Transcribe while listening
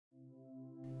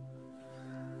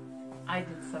I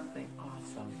did something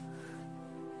awesome.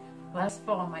 Last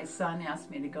fall, my son asked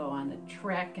me to go on a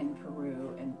trek in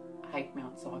Peru and hike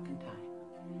Mount Salcantay.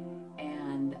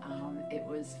 And it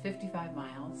was 55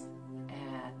 miles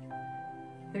at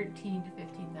 13 to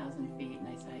 15,000 feet, and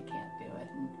I said, I can't do it.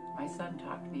 And my son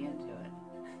talked me into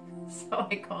it. So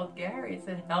I called Gary and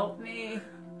said, help me.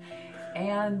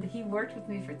 And he worked with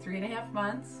me for 3.5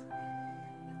 months.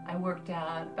 I worked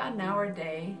out about an hour a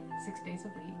day, 6 days a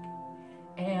week,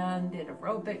 and did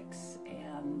aerobics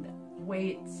and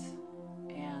weights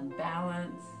and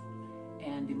balance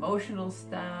and emotional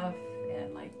stuff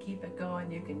and like, keep it going,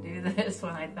 you can do this,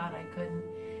 when I thought I couldn't.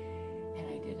 And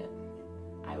I did it.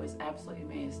 I was absolutely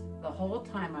amazed. The whole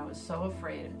time I was so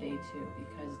afraid of day 2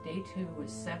 because day 2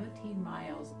 was 17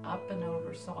 miles up and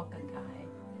over Salcantay.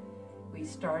 We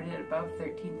started above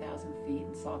 13,000 feet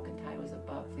and Salcantay was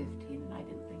above 15, and I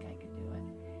didn't think I could do it.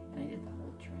 And I did the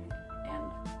whole trek.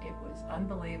 And it was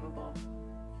unbelievable.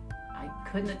 I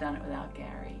couldn't have done it without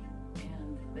Gary.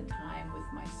 And the time with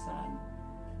my son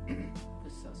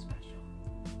was so special.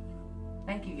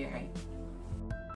 Thank you, Gary.